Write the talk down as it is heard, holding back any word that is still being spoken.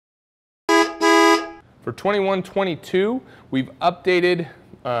For 21-22, we've updated,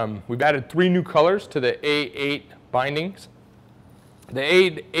 we've added 3 new colors to the A-8 bindings. The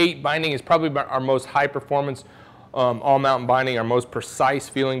A-8 binding is probably our most high performance all-mountain binding, our most precise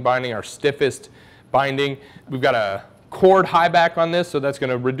feeling binding, our stiffest binding. We've got a cord high back on this, so that's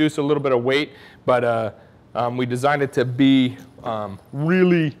going to reduce a little bit of weight, but we designed it to be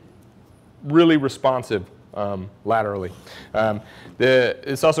really responsive laterally.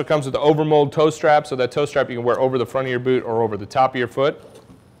 This also comes with the overmold toe strap, so that toe strap you can wear over the front of your boot or over the top of your foot.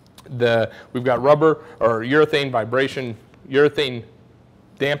 We've got rubber or urethane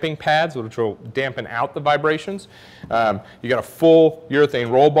damping pads, which will dampen out the vibrations. You got a full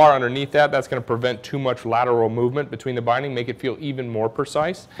urethane roll bar underneath that. That's going to prevent too much lateral movement between the binding, make it feel even more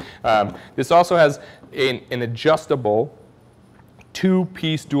precise. This also has an adjustable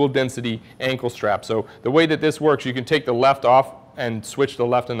 2-piece dual density ankle strap. So the way that this works, you can take the left off and switch the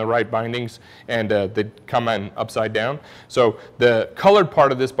left and the right bindings, and they come in upside down. So the colored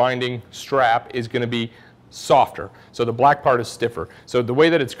part of this binding strap is going to be softer. So the black part is stiffer. So the way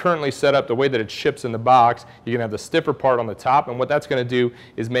that it's currently set up, the way that it ships in the box, you're going to have the stiffer part on the top, and what that's going to do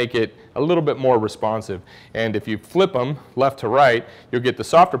is make it a little bit more responsive. And if you flip them left to right, you'll get the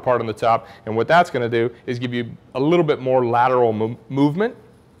softer part on the top, and what that's going to do is give you a little bit more lateral movement.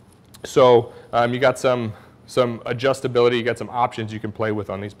 So you got some adjustability, you got some options you can play with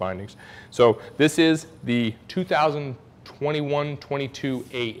on these bindings. So this is the 2021-22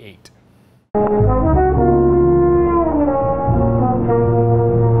 A-8.